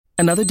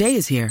Another day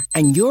is here,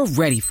 and you're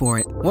ready for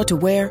it. What to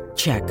wear?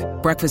 Check.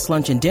 Breakfast,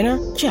 lunch, and dinner?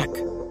 Check.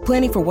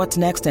 Planning for what's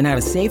next and how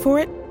to save for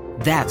it?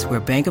 That's where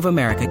Bank of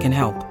America can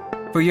help.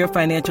 For your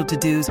financial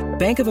to-dos,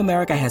 Bank of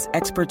America has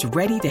experts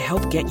ready to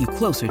help get you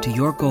closer to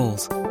your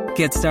goals.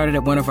 Get started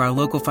at one of our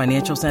local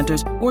financial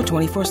centers or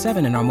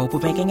 24/7 in our mobile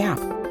banking app.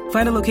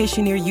 Find a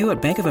location near you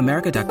at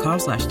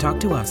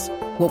bankofamerica.com/talktous.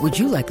 What would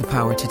you like the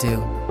power to do?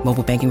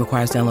 Mobile banking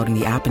requires downloading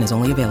the app and is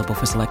only available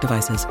for select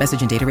devices.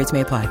 Message and data rates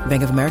may apply.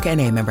 Bank of America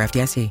N.A., member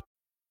FDIC.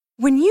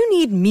 When you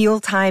need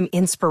mealtime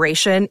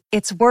inspiration,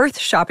 it's worth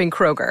shopping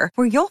Kroger,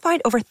 where you'll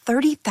find over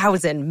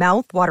 30,000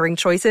 mouth-watering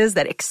choices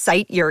that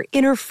excite your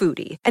inner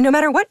foodie. And no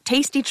matter what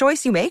tasty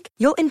choice you make,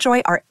 you'll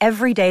enjoy our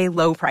everyday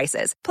low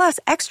prices, plus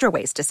extra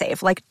ways to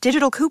save, like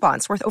digital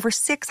coupons worth over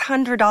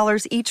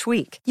 $600 each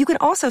week. You can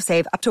also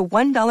save up to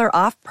 $1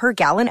 off per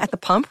gallon at the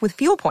pump with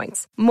fuel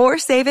points. More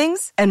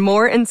savings and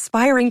more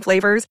inspiring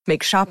flavors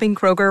make shopping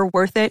Kroger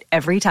worth it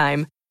every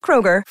time.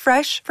 Kroger,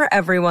 fresh for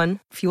everyone.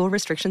 Fuel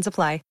restrictions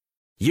apply.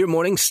 Your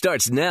morning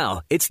starts now.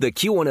 It's the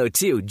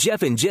Q102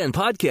 Jeff and Jen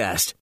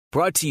podcast,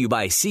 brought to you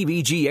by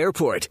CBG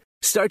Airport.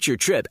 Start your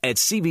trip at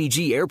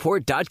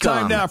CBGAirport.com.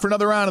 Time now for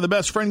another round of the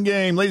Best Friend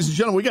Game. Ladies and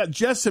gentlemen, we got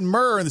Jess and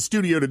Murr in the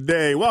studio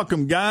today.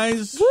 Welcome,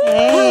 guys.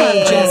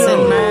 Hey, Jess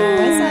and Murr.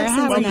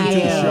 Welcome to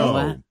the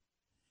show.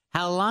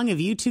 How long have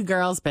you two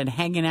girls been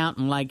hanging out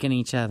and liking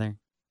each other?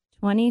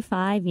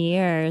 25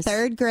 years.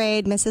 Third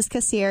grade, Mrs.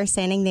 Cassier,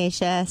 St.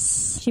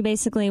 Ignatius. She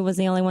basically was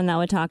the only one that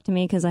would talk to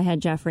me because I had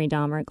Jeffrey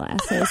Dahmer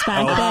glasses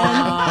back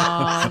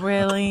Oh,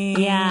 really?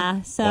 then.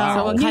 Yeah. So,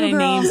 So what kind of new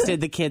girl. names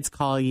did the kids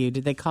call you?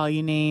 Did they call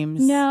you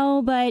names?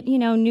 No, but,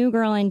 new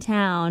girl in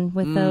town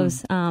with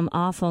those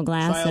awful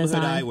glasses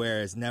Childhood on.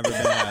 eyewear has never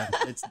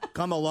been it's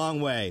come a long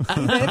way.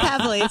 We both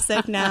have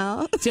LASIK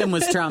now. Tim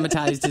was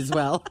traumatized as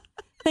well.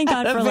 Thank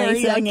God At for a very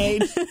LASIK. young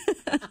age.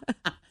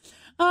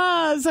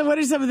 So what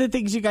are some of the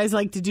things you guys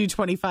like to do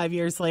 25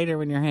 years later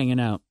when you're hanging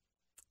out?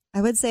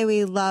 I would say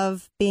we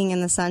love being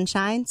in the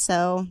sunshine.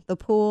 So the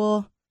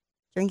pool,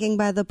 drinking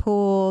by the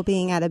pool,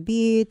 being at a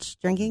beach,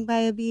 drinking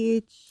by a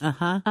beach.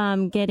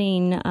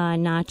 Getting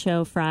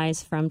nacho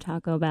fries from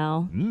Taco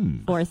Bell.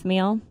 Fourth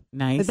meal.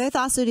 Nice. We both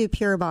also do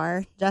Pure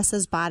Bar.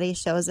 Jess's body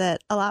shows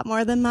it a lot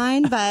more than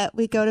mine, but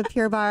we go to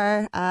Pure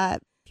Bar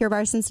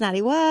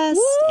Cincinnati West.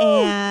 Woo!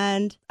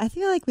 And I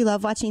feel like we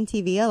love watching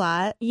TV a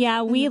lot.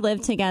 Yeah, we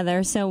live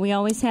together, so we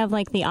always have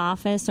like The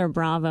Office or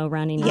Bravo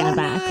running in the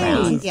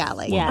background. Yeah,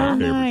 like Yeah.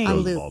 One of my favorite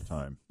shows Nice. of all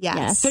time.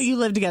 Yes. So you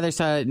live together,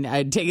 so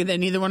I take it that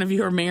neither one of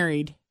you are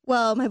married.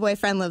 Well, my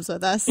boyfriend lives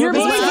with us. Your We're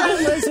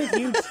boyfriend lives with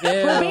you too.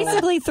 We're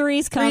basically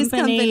Three's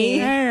Company.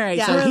 All right,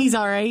 Yeah. so he's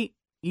all right?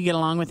 You get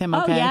along with him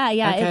okay? Oh,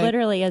 yeah. Okay. It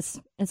literally is.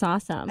 It's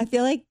awesome. I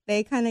feel like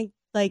they kind of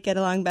like get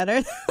along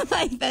better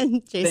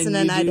than Jason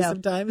Than and you I do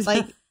do.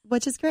 sometimes.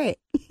 Which is great.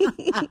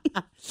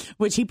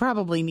 Which he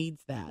probably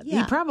needs that. He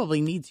Yeah. probably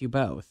needs you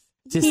both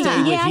to yeah, stay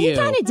with you. he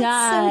kind of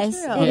That's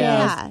does. so true. It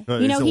Yeah. is.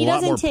 But You know, it's he a lot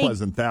doesn't more take.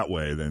 pleasant that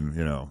way than,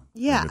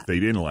 Yeah. if they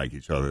didn't like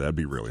each other, that'd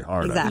be really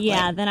hard. Exactly.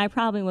 Yeah, then I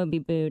probably would be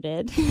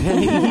booted.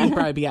 He'd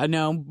probably be out.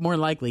 No, more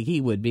likely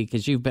he would be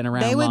because you've been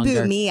around They would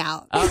longer. boot me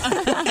out.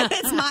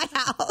 It's my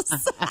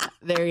house.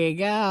 There you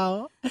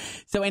go.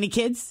 So any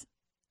kids?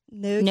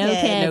 No No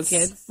kids. kids. No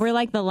kids. We're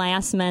like the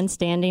last men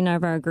standing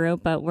of our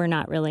group, but we're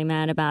not really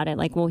mad about it.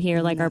 Like we'll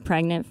hear like our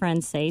pregnant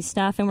friends say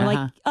stuff, and we're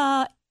like,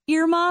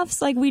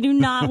 earmuffs. Like we do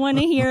not want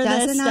to hear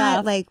Doesn't this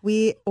not stuff.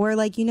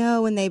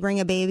 when they bring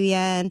a baby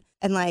in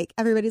and like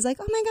everybody's like,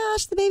 oh my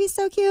gosh, the baby's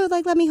so cute.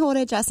 Like, let me hold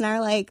it. Jess and I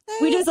are like,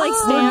 We just like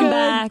oh, stand we're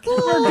back.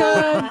 good.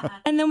 We're good.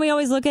 And then we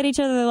always look at each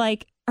other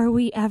like, are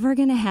we ever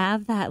going to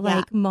have that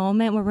like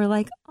moment where we're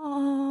like,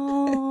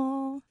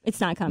 oh, it's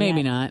not coming.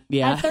 Maybe yet. not.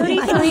 Yeah. At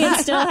 33, it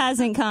still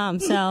hasn't come.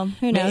 So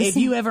who knows? If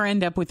you ever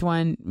end up with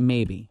one,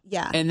 maybe.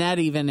 Yeah. And that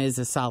even is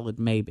a solid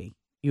maybe.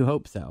 You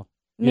hope so.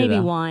 Maybe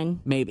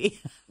one. Maybe.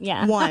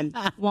 Yeah. One.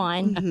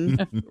 One.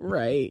 Mhm.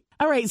 Right.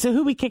 All right. So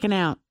who we kicking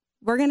out?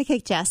 We're going to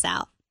kick Jess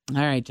out.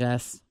 All right,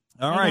 Jess.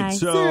 All Hey, right, guys.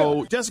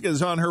 so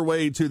Jessica's on her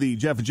way to the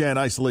Jeff and Jan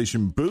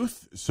isolation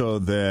booth so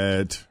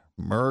that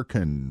Murr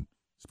can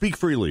speak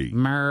freely.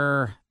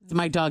 Murr.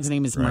 My dog's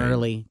name is Right.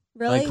 Murley.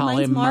 Really? I call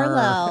Mine's him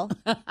Marlo.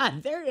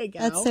 Murr. There you go.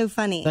 That's so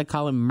funny. I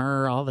call him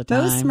Murr all the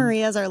time. Most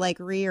Marias are like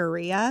Rhea or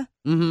Rhea.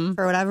 Mm-hmm.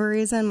 For whatever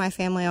reason, my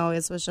family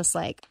always was just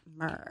like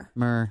Murr.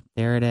 Murr.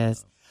 There it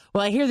is.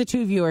 Well, I hear the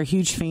two of you are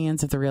huge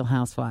fans of The Real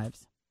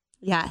Housewives.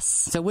 Yes.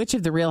 So which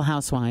of the Real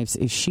Housewives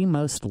is she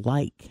most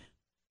like?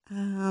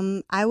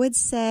 I would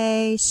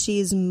say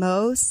she's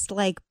most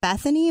like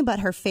Bethany, but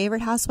her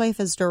favorite housewife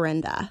is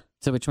Dorinda.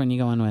 So which one you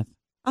going with?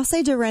 I'll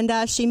say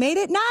Dorinda. She made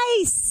it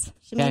nice.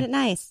 She made Okay. it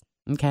nice.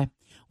 Okay.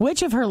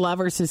 Which of her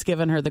lovers has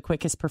given her the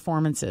quickest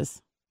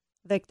performances?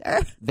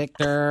 Victor.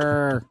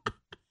 Victor.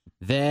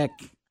 Vic.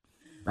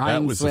 That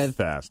Rhymes was a with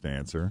fast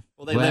answer.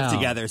 Well, they live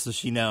together, so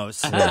she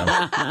knows.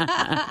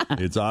 Yeah.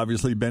 It's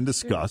obviously been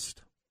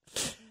discussed.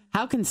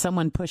 How can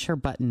someone push her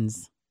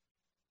buttons?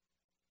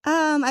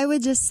 I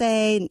would just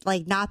say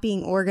like not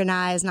being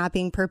organized, not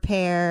being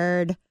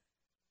prepared.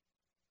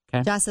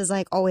 Okay. Jess is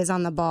like always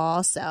on the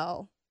ball.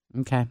 So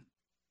Okay.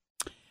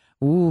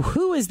 Ooh,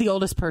 who is the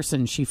oldest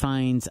person she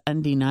finds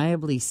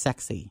undeniably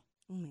sexy?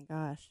 Oh my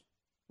gosh.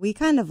 We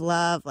kind of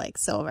love like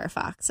silver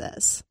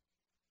foxes.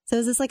 So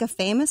is this like a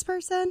famous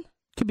person?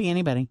 Could be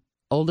anybody.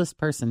 Oldest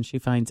person she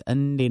finds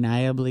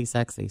undeniably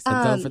sexy. So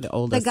go for the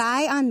oldest. The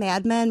guy on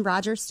Mad Men,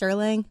 Roger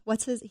Sterling.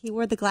 He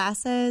wore the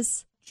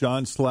glasses.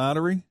 John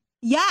Slattery?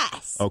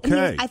 Yes.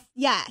 Okay.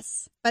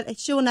 Yes. But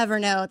she will never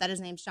know that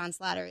his name's John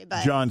Slattery.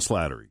 But John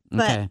Slattery.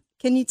 Okay.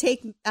 can you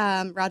take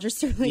Roger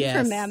Sterling Yes.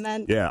 from Mad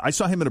Men? Yeah, I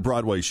saw him at a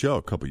Broadway show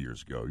a couple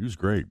years ago. He was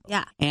great.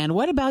 Yeah. And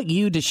what about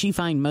you does she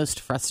find most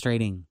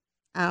frustrating?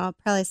 Oh,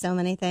 probably so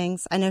many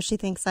things. I know she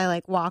thinks I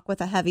like walk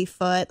with a heavy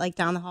foot like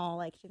down the hall.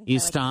 Like she thinks You I,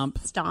 like, stomp?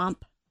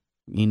 Stomp.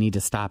 You need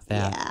to stop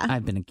that. Yeah.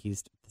 I've been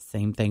accused of the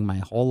same thing my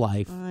whole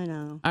life. I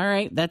know. All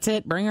right, that's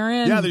it. Bring her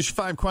in. Yeah, there's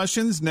 5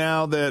 questions.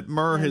 Now that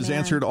Murr has man.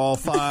 answered all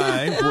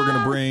 5, we're going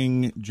to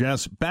bring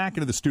Jess back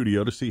into the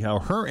studio to see how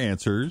her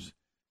answers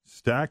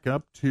stack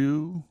up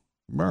to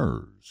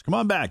Murr's. Come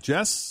on back,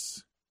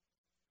 Jess.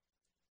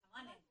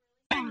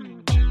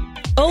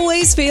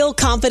 Always feel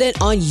confident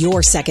on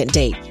your second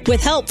date.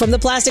 With help from the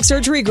Plastic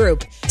Surgery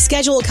Group.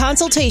 Schedule a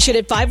consultation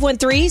at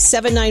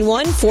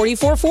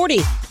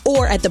 513-791-4440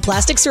 or at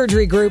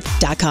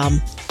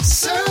theplasticsurgerygroup.com.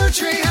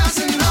 Surgery has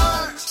an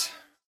art.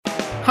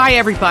 Hi,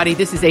 everybody.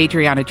 This is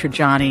Adriana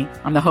Trajani.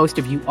 I'm the host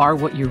of You Are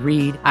What You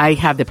Read. I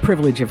have the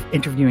privilege of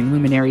interviewing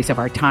luminaries of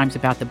our times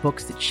about the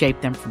books that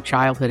shaped them from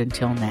childhood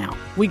until now.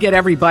 We get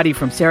everybody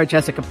from Sarah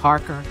Jessica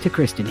Parker to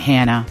Kristen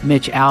Hanna,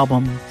 Mitch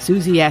Albom,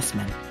 Susie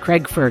Essman,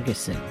 Craig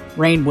Ferguson,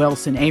 Rainn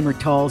Wilson, Amor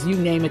Tolls, you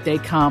name it, they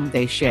come,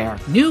 they share.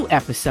 New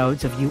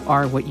episodes of You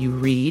Are What You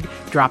Read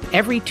drop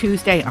every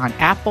Tuesday on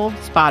Apple,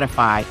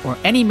 Spotify, or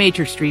any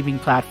major streaming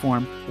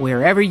platform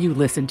wherever you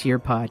listen to your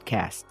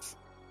podcasts.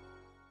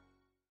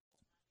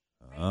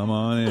 Come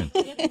on in.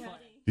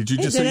 Did you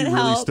just say you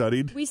really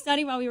studied? We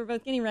studied while we were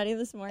both getting ready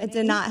this morning. It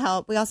did not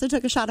help. We also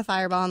took a shot of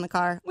Fireball in the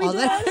car. We did.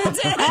 We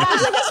took a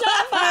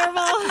shot of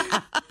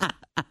Fireball.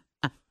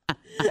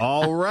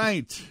 All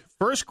right.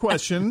 First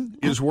question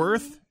is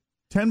worth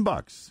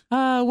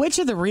 $10. Which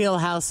of the Real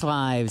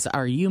Housewives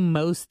are you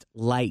most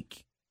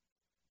like?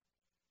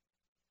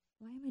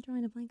 Why am I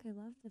drawing a blank? I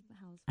love the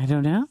house. I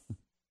don't know.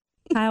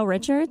 Kyle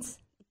Richards.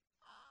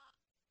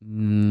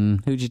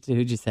 Who'd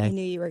you say? I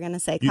knew you were going to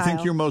say You Kyle.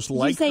 think you're most Did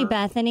like you say her?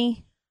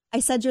 Bethany?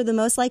 I said you're the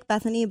most like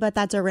Bethany, but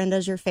that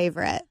Dorinda's your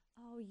favorite.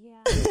 Oh, yeah.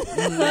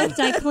 I cooked,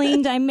 I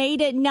cleaned, I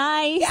made it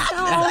nice.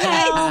 Oh,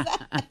 hell.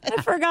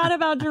 I forgot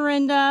about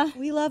Dorinda.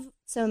 We love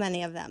so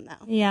many of them,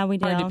 though. Yeah, we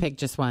do. Hard to pick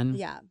just one.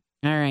 Yeah.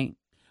 All right.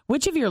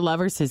 Which of your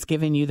lovers has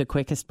given you the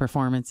quickest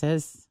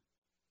performances?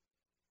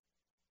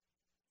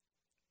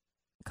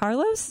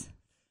 Carlos?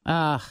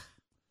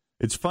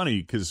 It's funny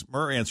because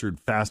Murr answered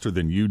faster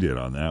than you did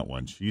on that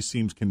one. She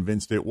seems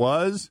convinced it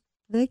was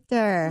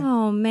Victor.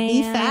 Oh, man.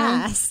 Be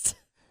fast.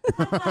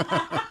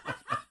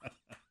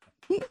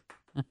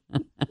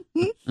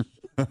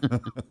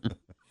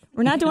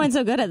 We're not doing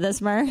so good at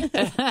this, Mur.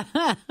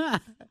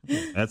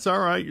 That's all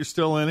right. You're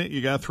still in it.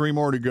 You got 3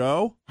 more to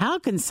go. How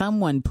can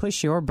someone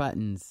push your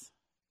buttons?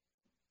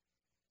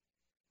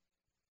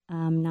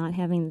 Not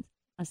having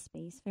a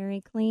space very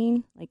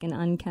clean, like an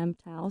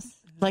unkempt house.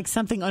 Like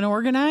something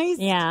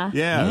unorganized? Yeah.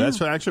 Yeah,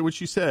 that's actually what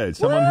she said.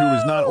 Someone who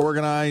is not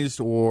organized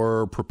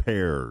or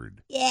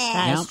prepared.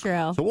 Yeah. That's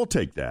true. So we'll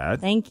take that.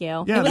 Thank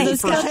you. Yeah, it was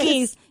there's those your first-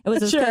 cookies. It was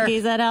those Sure.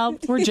 cookies that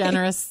helped. We're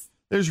generous.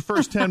 There's your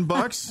first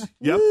 $10.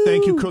 Yep.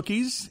 Thank you,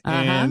 cookies.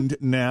 And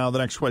now the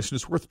next question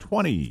is worth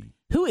 $20.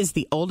 Who is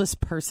the oldest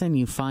person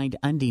you find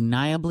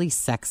undeniably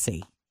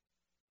sexy?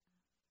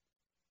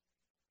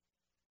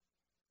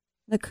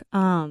 The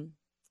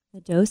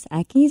Dos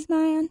Equis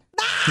man.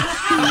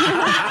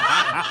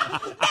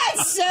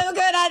 That's so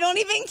good. I don't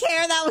even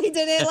care that we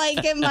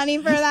didn't get money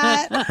for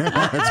that.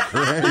 That's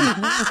great.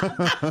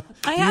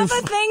 I have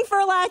a thing for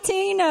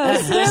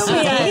Latinos.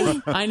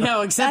 Really. I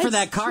know, except for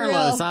that That's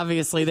Carlos. true.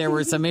 Obviously, there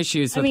were some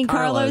issues with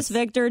Carlos,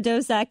 Victor,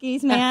 Dos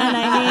Equis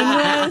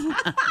man.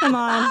 Come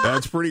on.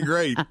 That's pretty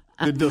great.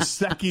 The Dos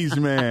Equis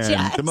man.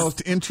 Yes. The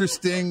most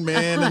interesting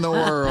man in the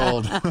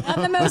world. And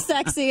the most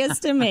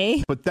sexiest to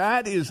me. But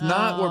that is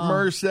not what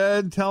Murr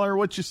said. Tell her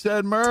what you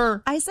said,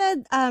 Murr. I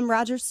said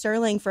Roger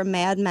Sterling from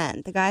Mad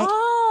Men. The guy.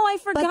 Oh, I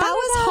forgot But that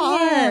was about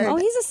him. hard. Oh,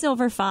 he's a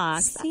silver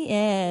fox. He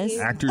is.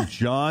 Actor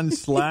John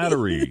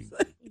Slattery.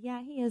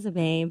 Yeah, he is a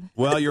babe.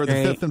 Well, you're the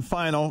Great. 5th and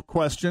final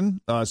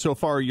question. So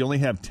far, you only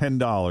have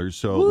 $10.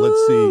 So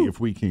let's see if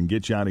we can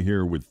get you out of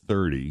here with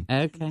 30.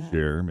 Okay.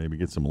 Share, maybe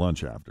get some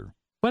lunch after.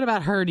 What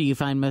about her do you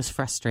find most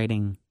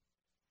frustrating?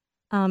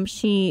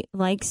 She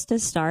likes to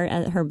start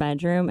at her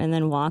bedroom and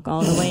then walk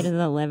all the way to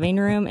the living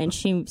room, and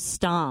she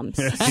stomps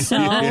so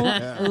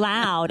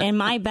loud. And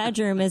my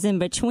bedroom is in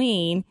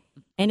between,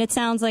 and it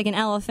sounds like an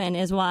elephant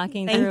is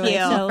walking Thank through it you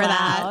so for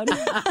loud.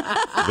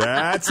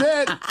 That's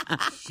it.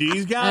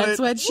 She's got That's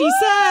it. what she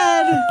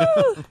said.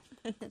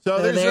 So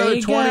there's there another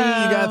you 20. go.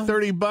 You got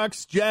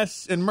 $30.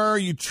 Jess and Murr,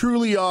 you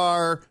truly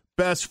are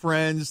best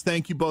friends.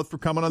 Thank you both for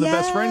coming on the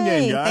Best Friend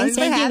Game, Yay. guys. Thanks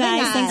for Thank you having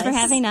guys. us. Thanks for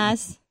having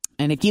us.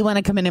 And if you want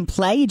to come in and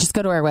play, you just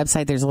go to our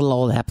website. There's a little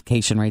old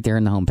application right there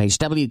on the homepage,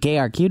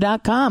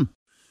 WKRQ.com.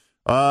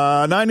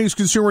 9 News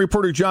consumer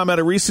reporter John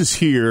Matarese is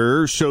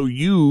here, so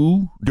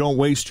you don't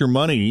waste your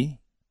money.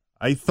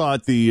 I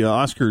thought the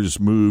Oscars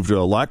moved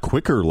a lot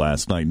quicker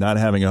last night, not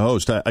having a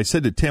host. I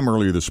said to Tim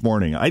earlier this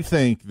morning, I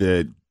think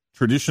that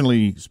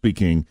traditionally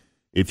speaking,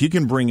 if you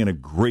can bring in a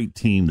great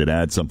team that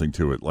adds something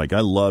to it, like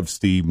I love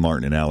Steve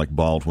Martin and Alec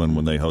Baldwin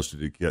when they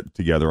hosted it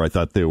together. I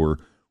thought they were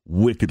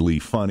wickedly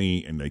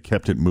funny and they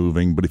kept it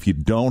moving. But if you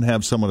don't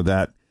have someone of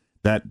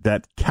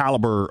that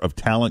caliber of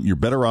talent, you're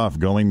better off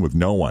going with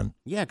no one.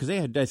 Yeah, because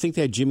I think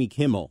they had Jimmy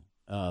Kimmel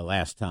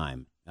last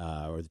time.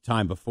 Or the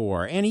time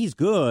before, and he's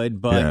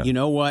good, but you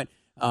know what?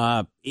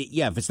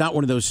 If it's not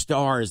one of those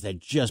stars that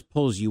just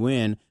pulls you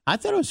in, I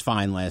thought it was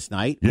fine last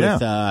night.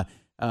 Yeah.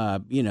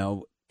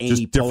 With Amy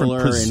just different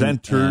Poehler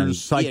presenters and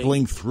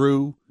cycling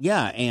through.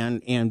 Yeah,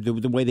 and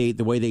the way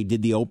they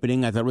did the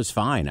opening, I thought it was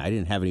fine. I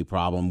didn't have any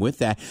problem with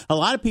that. A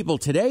lot of people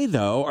today,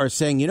 though, are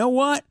saying, you know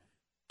what?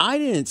 I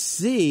didn't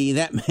see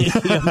that many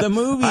of the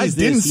movies. I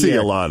didn't this see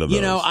year. a lot of those.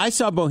 You know, I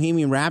saw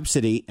Bohemian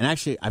Rhapsody, and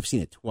actually, I've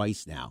seen it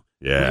twice now.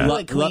 Yeah, were you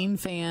a Queen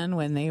fan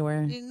when they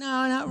were?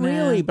 No, not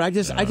really. But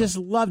I just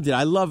loved it.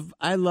 I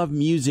love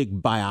music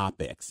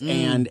biopics,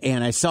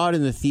 and I saw it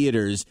in the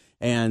theaters,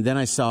 and then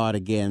I saw it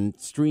again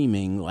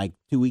streaming like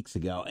 2 weeks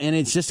ago, and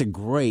it's just a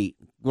great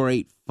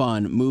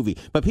fun movie.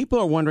 But people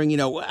are wondering,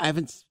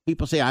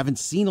 people say I haven't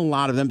seen a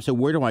lot of them, so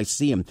where do I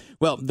see them?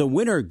 Well, the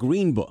winner,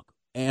 Green Book.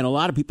 And a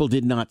lot of people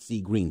did not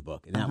see Green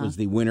Book, and that was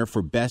the winner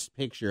for Best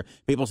Picture.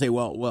 People say,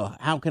 well,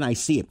 how can I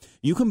see it?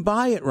 You can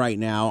buy it right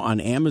now on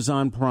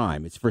Amazon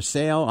Prime. It's for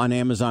sale on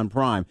Amazon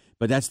Prime,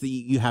 but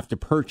you have to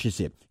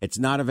purchase it. It's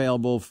not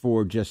available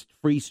for just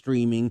free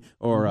streaming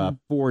or a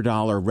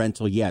 $4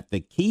 rental yet. The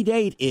key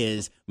date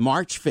is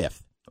March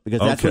 5th, because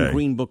that's when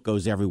Green Book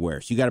goes everywhere.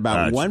 So you got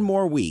about one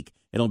more week.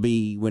 It'll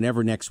be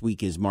whenever next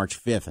week is,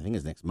 March 5th. I think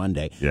it's next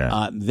Monday.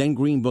 Yeah. Then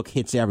Green Book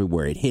hits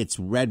everywhere. It hits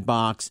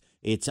Redbox.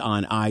 It's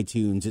on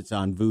iTunes. It's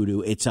on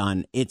Vudu. It's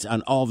on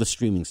all the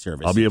streaming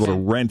services. I'll be able to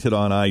rent it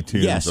on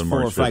iTunes. Yes, on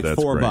March 5th.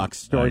 That's $4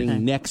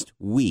 starting next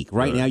week.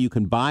 Right now, you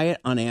can buy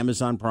it on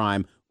Amazon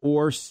Prime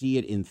or see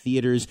it in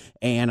theaters.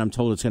 And I'm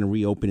told it's going to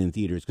reopen in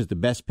theaters because the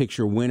Best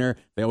Picture winner,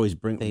 they always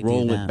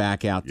roll it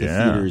back out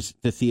to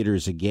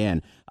theaters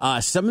again.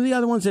 Some of the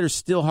other ones that are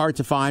still hard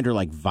to find are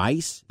like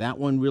Vice. That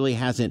one really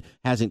hasn't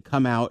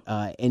come out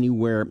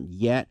anywhere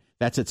yet.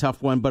 That's a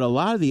tough one, but a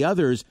lot of the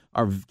others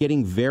are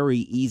getting very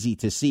easy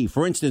to see.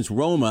 For instance,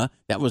 Roma,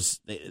 that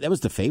was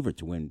the favorite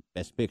to win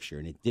Best Picture,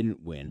 and it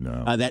didn't win.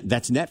 No.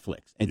 That's Netflix.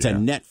 It's a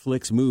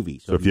Netflix movie.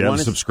 So if you have a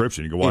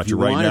subscription, you can watch it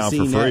right now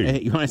for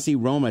free. You want to see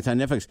Roma, it's on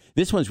Netflix.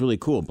 This one's really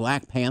cool.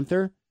 Black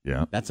Panther,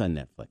 that's on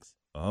Netflix.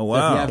 Oh,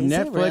 wow. So if you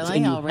have Netflix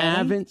and you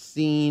haven't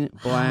seen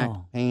Black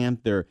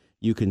Panther,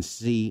 you can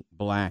see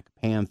Black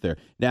Panther.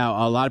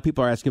 Now, a lot of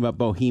people are asking about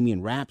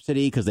Bohemian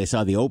Rhapsody because they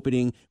saw the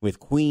opening with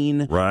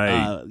Queen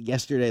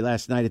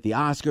last night at the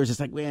Oscars. It's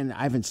like, man,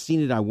 I haven't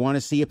seen it. I want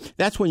to see it.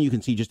 That's one you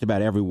can see just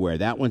about everywhere.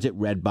 That one's at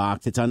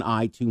Redbox. It's on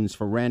iTunes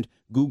for rent,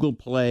 Google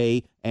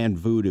Play, and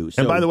Vudu.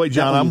 So and by the way,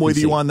 John, I'm with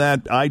you on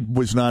that. I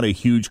was not a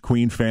huge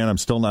Queen fan. I'm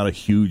still not a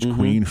huge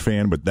Queen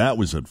fan, but that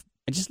was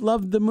I just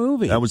loved the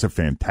movie. That was a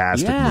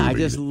fantastic movie. Yeah, I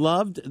just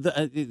loved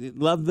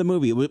the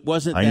movie. It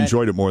wasn't. I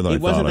enjoyed it more than I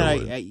thought I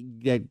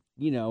would.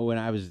 When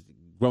I was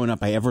growing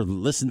up, I ever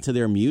listened to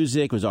their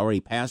music. It was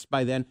already past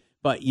by then.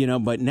 But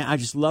now I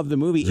just love the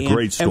movie. It's a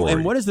great story.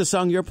 And what is the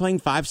song you're playing?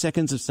 5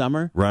 Seconds of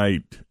Summer.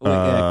 Right.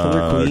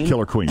 Killer Queen.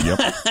 Killer Queen. Yep.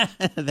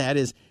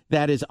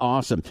 that is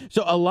awesome.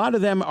 So a lot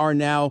of them are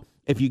now.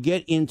 If you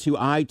get into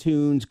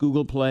iTunes,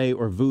 Google Play,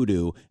 or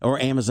Vudu, or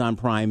Amazon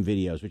Prime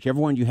Videos, whichever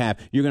one you have,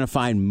 you're going to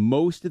find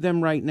most of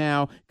them right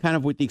now, kind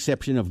of with the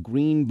exception of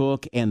Green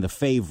Book and The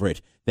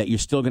Favorite, that you're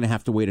still going to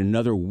have to wait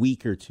another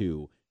week or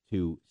two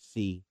to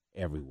see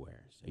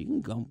everywhere. So you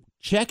can go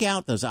check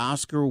out those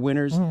Oscar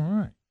winners. All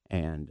right.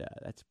 And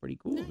that's pretty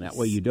cool. Nice. That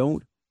way you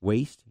don't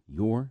waste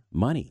your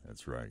money.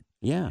 That's right.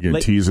 Yeah. You going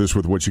to tease us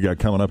with what you got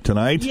coming up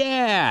tonight?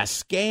 Yeah.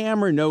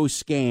 Scam or no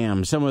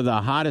scam. Some of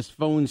the hottest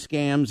phone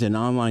scams and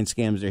online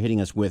scams they're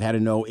hitting us with. How to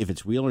know if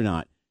it's real or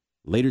not.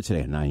 Later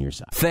today on 9 Your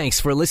Side. Thanks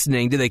for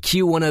listening to the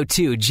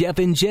Q102 Jeff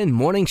and Jen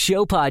Morning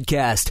Show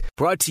podcast.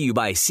 Brought to you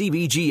by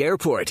CBG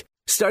Airport.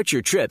 Start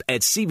your trip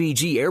at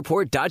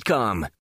CBGAirport.com.